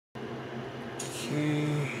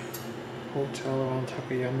Okay. Hotel Around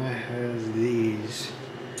Takayama has these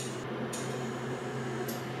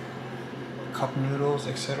cup noodles,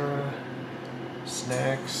 etc.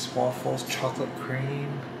 Snacks, waffles, chocolate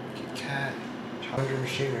cream, Kit Kat, chocolate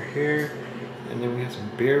machine right here, and then we have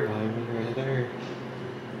some beer behind me right there.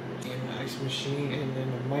 And the ice machine, and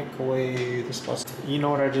then the microwave. This spot's. You know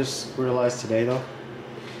what I just realized today though?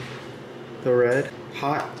 The red,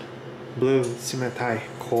 hot, blue, sumatai,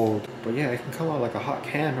 cold. But yeah, it can come out like a hot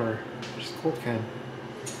can or just a cold can.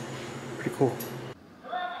 Pretty cool.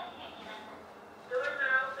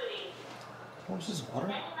 What's this, water?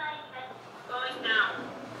 Going now.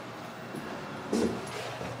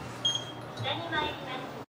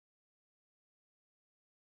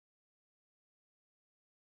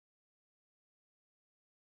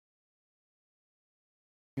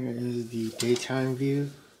 Here is the daytime view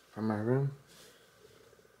from my room.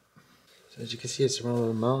 So as you can see, it's surrounded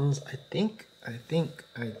with mountains. I think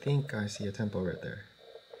I see a temple right there.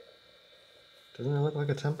 Doesn't it look like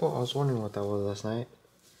a temple? I was wondering what that was last night.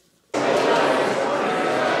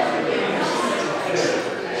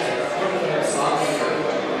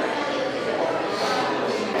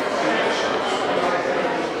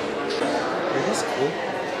 It is cool.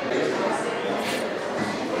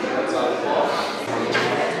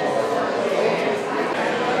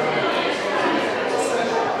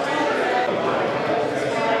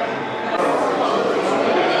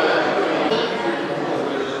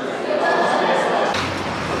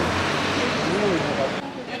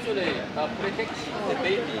 Protect the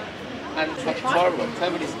baby and transform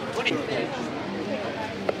family spirit.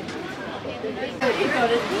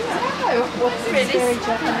 It's very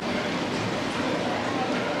Japanese.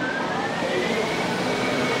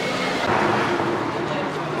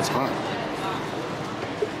 It's hot.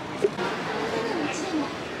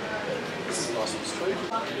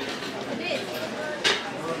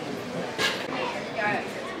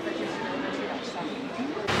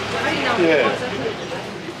 Yeah.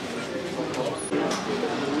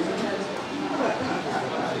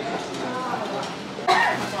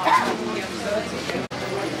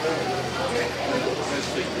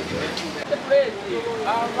 The plate,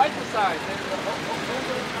 right side.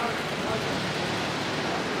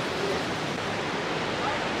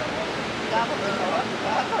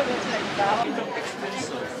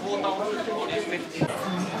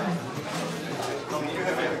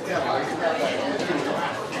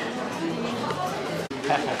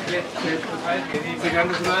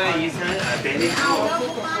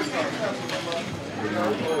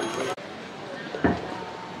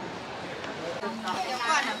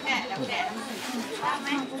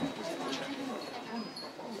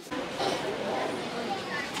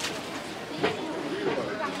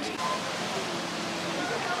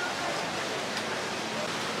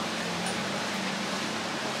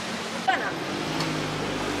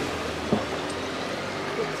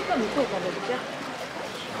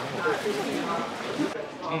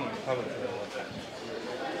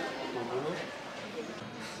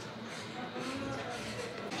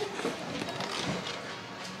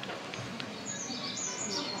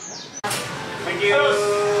 Thank you.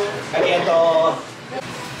 Arigato.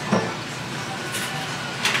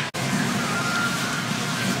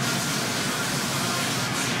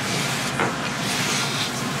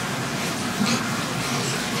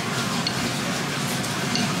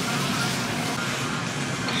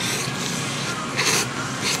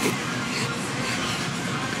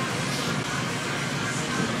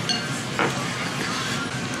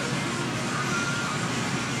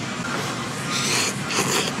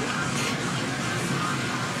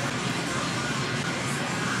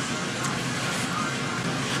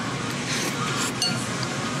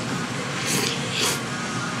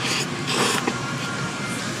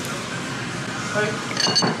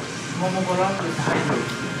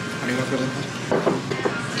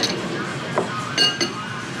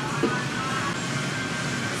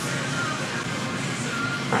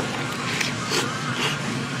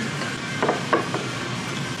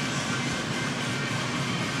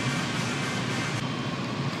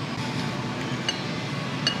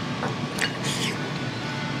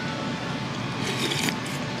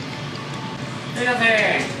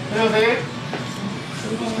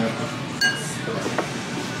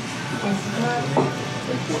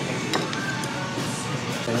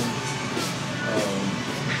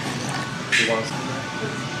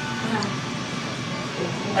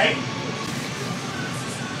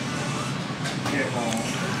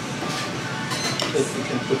 If you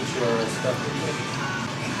can put your stuff in there.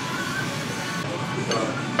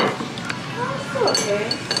 Okay.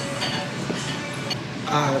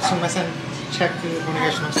 すみません。チェックお願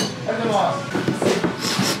いします。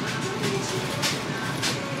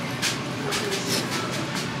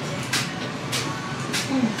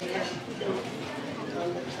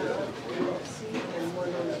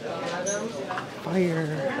Fire.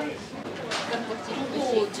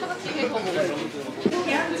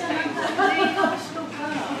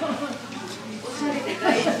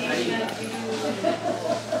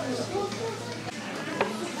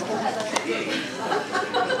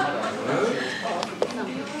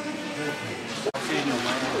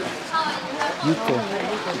 Yuuko.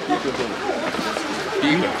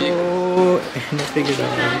 Yuuko. And I figured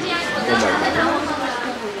out.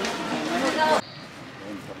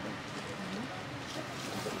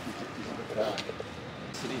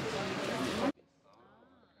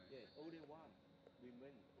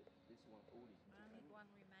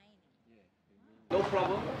 No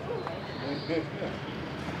problem.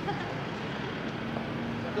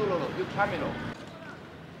 No, you terminal.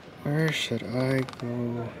 Where should I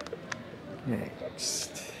go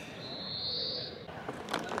next?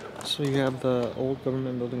 So you have the old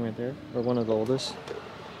government building right there, or one of the oldest,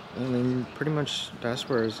 and then pretty much that's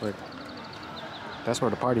where it's like, that's where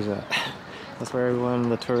the party's at. That's where everyone,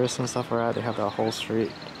 the tourists and stuff are at. They have that whole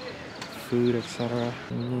street, food, etc.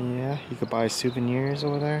 Yeah, you could buy souvenirs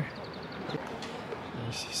over there.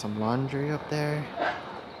 You see some laundry up there.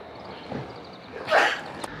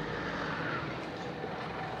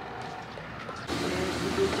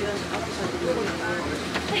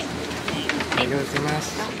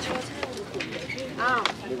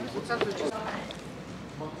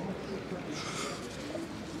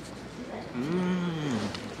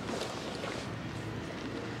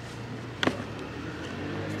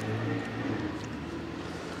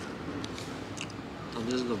 So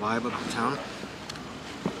this is the vibe of the town.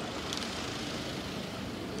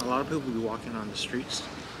 A lot of people will be walking on the streets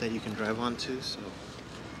that you can drive onto, so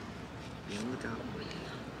be on the lookout.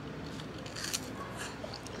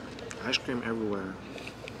 Ice cream everywhere.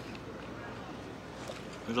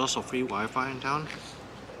 There's also free Wi-Fi in town.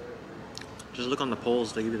 Just look on the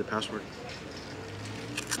poles, they give you the password.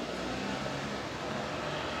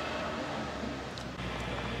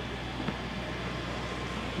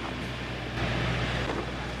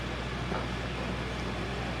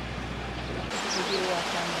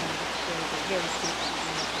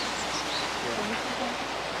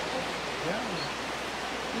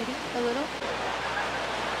 Maybe a little.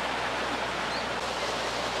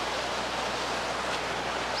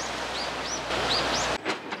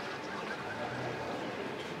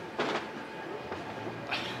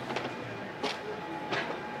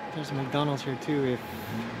 There's a McDonald's here too if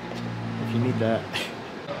you need that.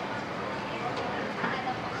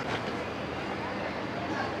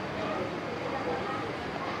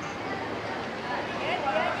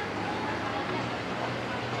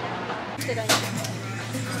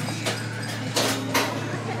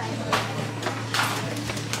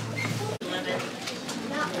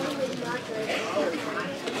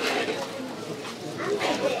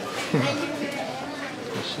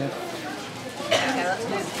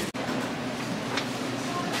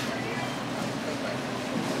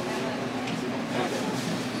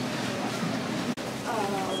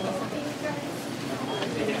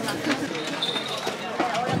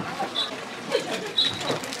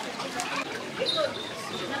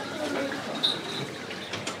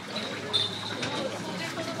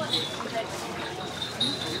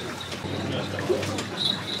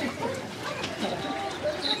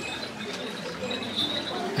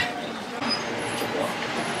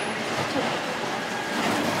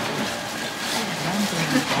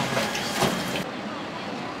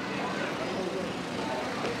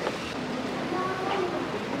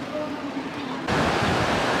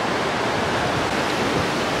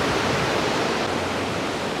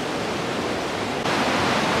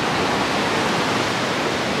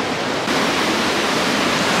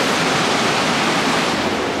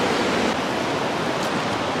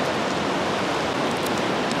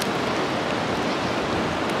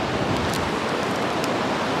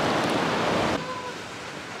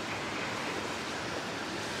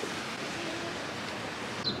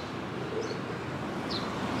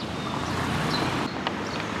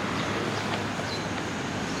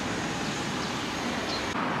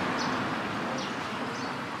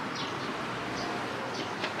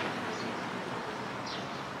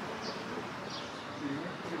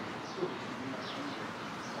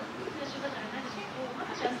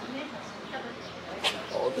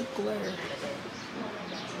 All the glare.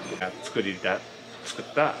 作っ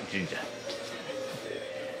た神社。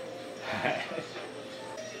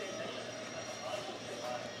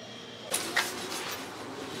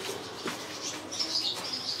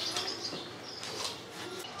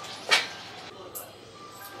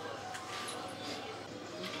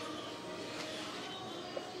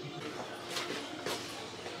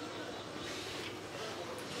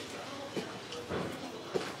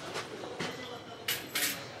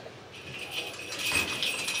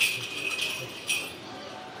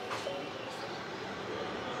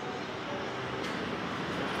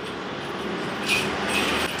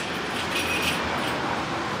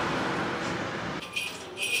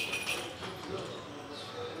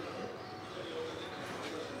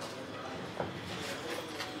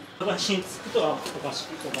私につくとはおかしい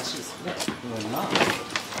ですね。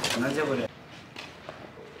なんじゃこれ。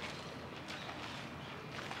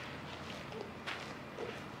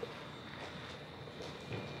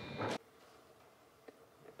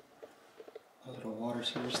A little water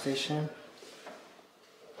service station.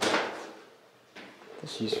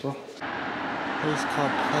 That's useful. Place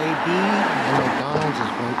called Play B, and McDonald's is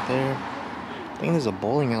right there. I think there's a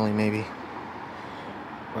bowling alley maybe.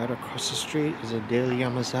 Right across the street is a Daily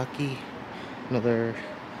Yamazaki, another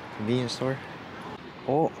convenience store.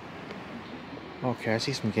 Oh, okay, I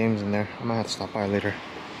see some games in there. I might have to stop by later.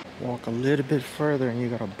 Walk a little bit further and you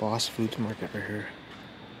got a Boss Foods Market right here.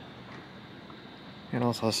 And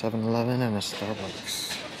also a 7-Eleven and a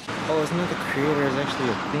Starbucks. Oh, it's not the creator, it's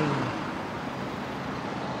actually a thing.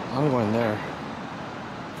 I'm going there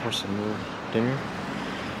for some dinner.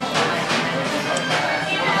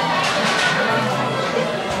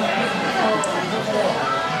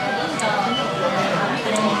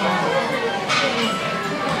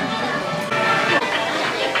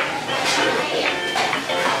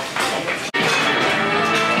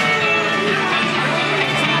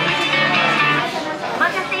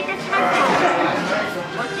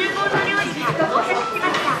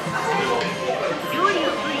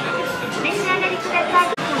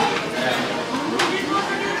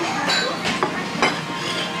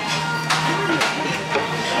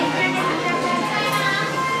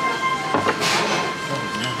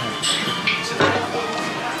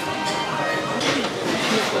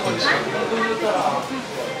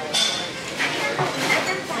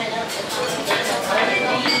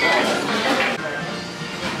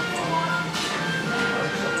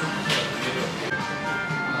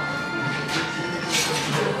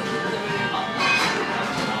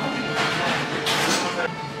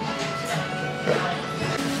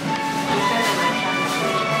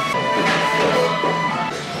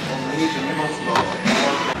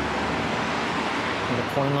 The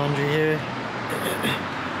coin laundry here.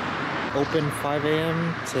 Open 5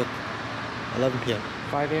 a.m. to 11 p.m.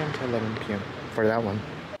 5 a.m. to 11 p.m. for that one.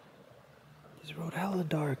 This road hella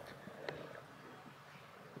dark.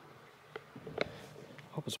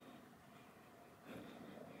 Hope it's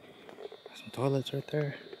some toilets right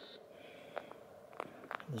there.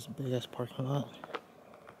 There's a big ass parking lot.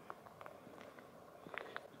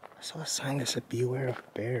 I saw a sign that said beware of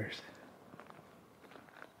bears.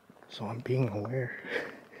 So I'm being aware.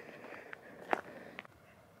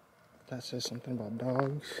 That says something about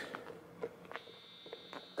dogs.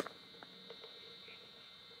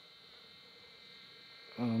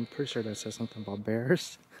 I'm pretty sure that says something about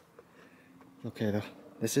bears. Okay though,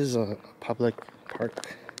 this is a public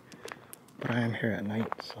park, but I am here at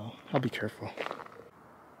night, so I'll be careful.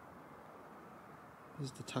 This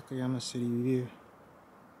is the Takayama city view.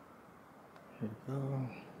 Here we go.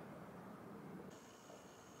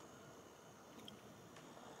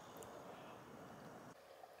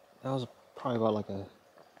 That was probably about like a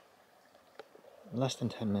less than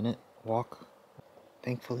 10-minute walk.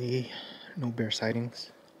 Thankfully, no bear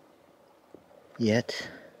sightings yet.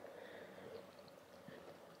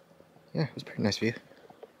 Yeah, it was a pretty nice view.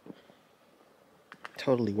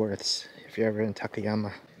 Totally worth if you're ever in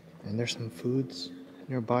Takayama. And there's some foods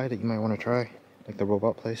nearby that you might want to try, like the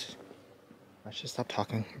robot place. I should stop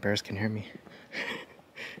talking, bears can hear me.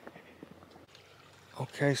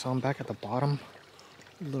 Okay, so I'm back at the bottom.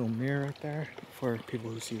 Little mirror right there for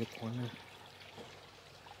people who see the corner.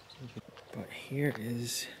 But here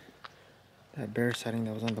is that bear sighting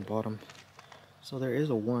that was on the bottom. So there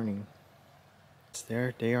is a warning. It's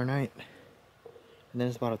there day or night. And then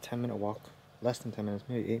it's about a 10-minute walk. Less than 10 minutes,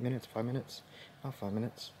 maybe 8 minutes, 5 minutes. Not 5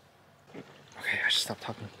 minutes. Okay, I should stop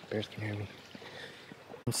talking. Bears can hear me.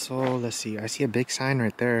 So let's see. I see a big sign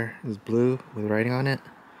right there. It's blue with writing on it.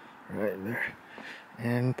 Right there.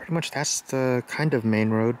 And pretty much that's the kind of main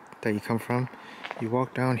road that you come from. You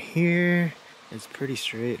walk down here, it's pretty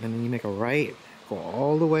straight, and then you make a right, go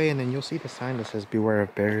all the way, and then you'll see the sign that says beware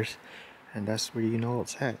of bears. And that's where you know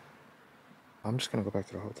it's at. I'm just gonna go back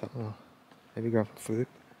to the hotel now. Maybe grab some food.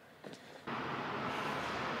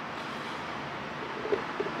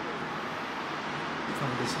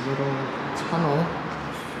 Found this little tunnel.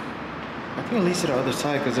 I think at least to the other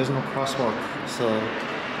side because there's no crosswalk, so it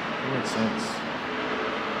makes sense.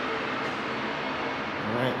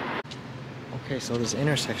 Alright. Okay, so this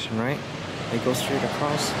intersection, right? It goes straight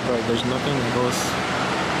across, but there's nothing that goes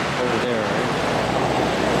over there, right?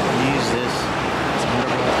 You use this. It's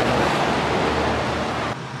underground.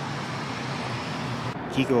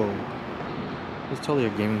 Gigo. It's totally a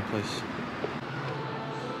gaming place.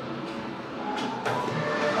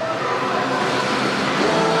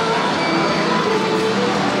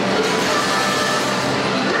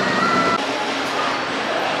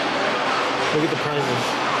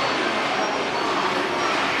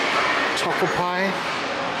 apple pie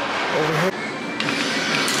over here.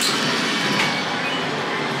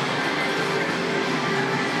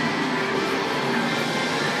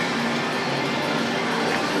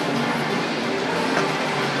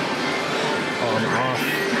 Oh, I'm off.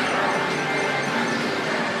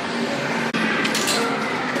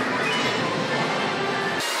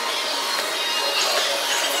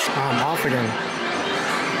 Oh, I'm off again.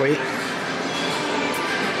 Wait.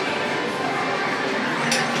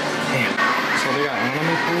 Damn. So they got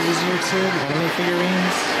anime poses here too, anime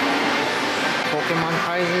figurines, Pokemon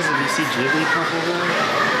prizes, if you see Jiggly pop over there.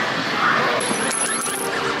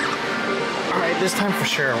 Alright, this time for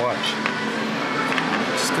sure, watch.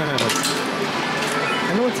 Just gotta like,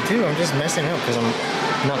 I know what to do, I'm just messing up because I'm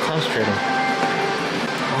not concentrating.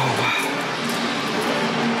 Oh wow.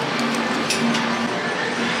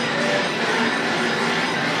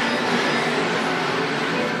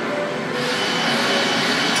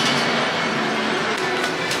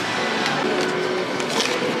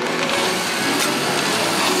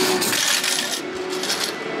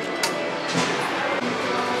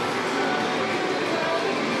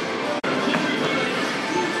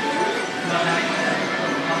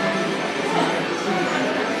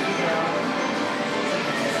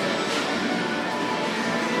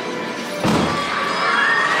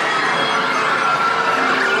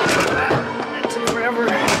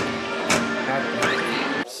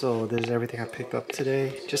 So this is everything I picked up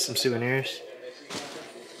today. Just some souvenirs.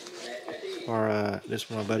 Or this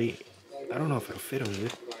for my buddy. I don't know if it'll fit him,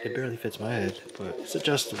 dude. It barely fits my head, but it's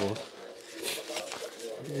adjustable.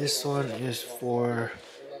 This one is for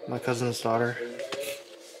my cousin's daughter.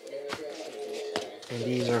 And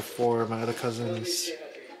these are for my other cousin's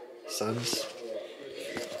sons.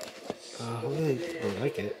 Hopefully they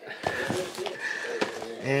like it.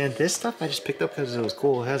 And this stuff I just picked up because it was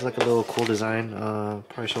cool. It has like a little cool design.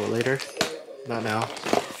 Probably show it later. Not now.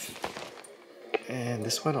 And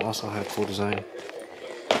this one also had a cool design.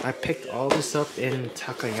 I picked all this up in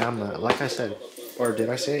Takayama. Like I said. Or did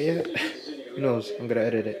I say it yet? Who knows? I'm gonna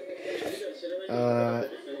edit it.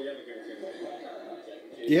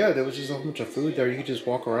 Yeah, there was just a whole bunch of food there. You could just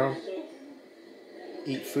walk around.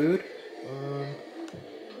 Eat food.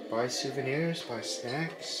 Buy souvenirs. Buy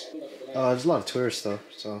snacks. There's a lot of tourists though,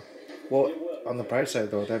 so. Well, on the bright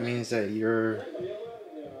side though, that means that you're,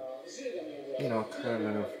 you know, kind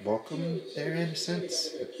of welcome there in a sense.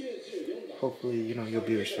 Hopefully, you know, you'll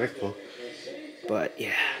be respectful. But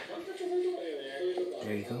yeah.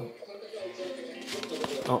 There you go.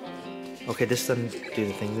 Oh, okay, this doesn't do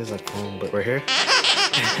the thing. This is like home, but right here.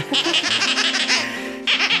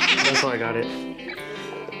 That's why I got it.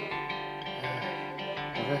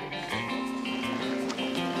 Okay.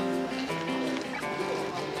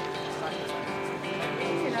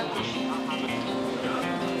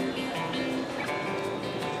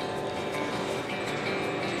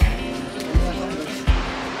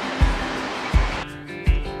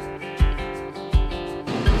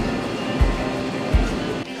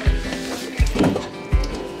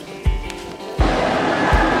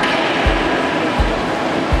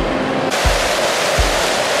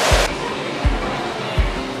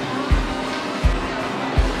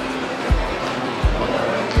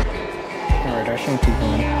 Alright, I shouldn't keep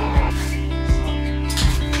going.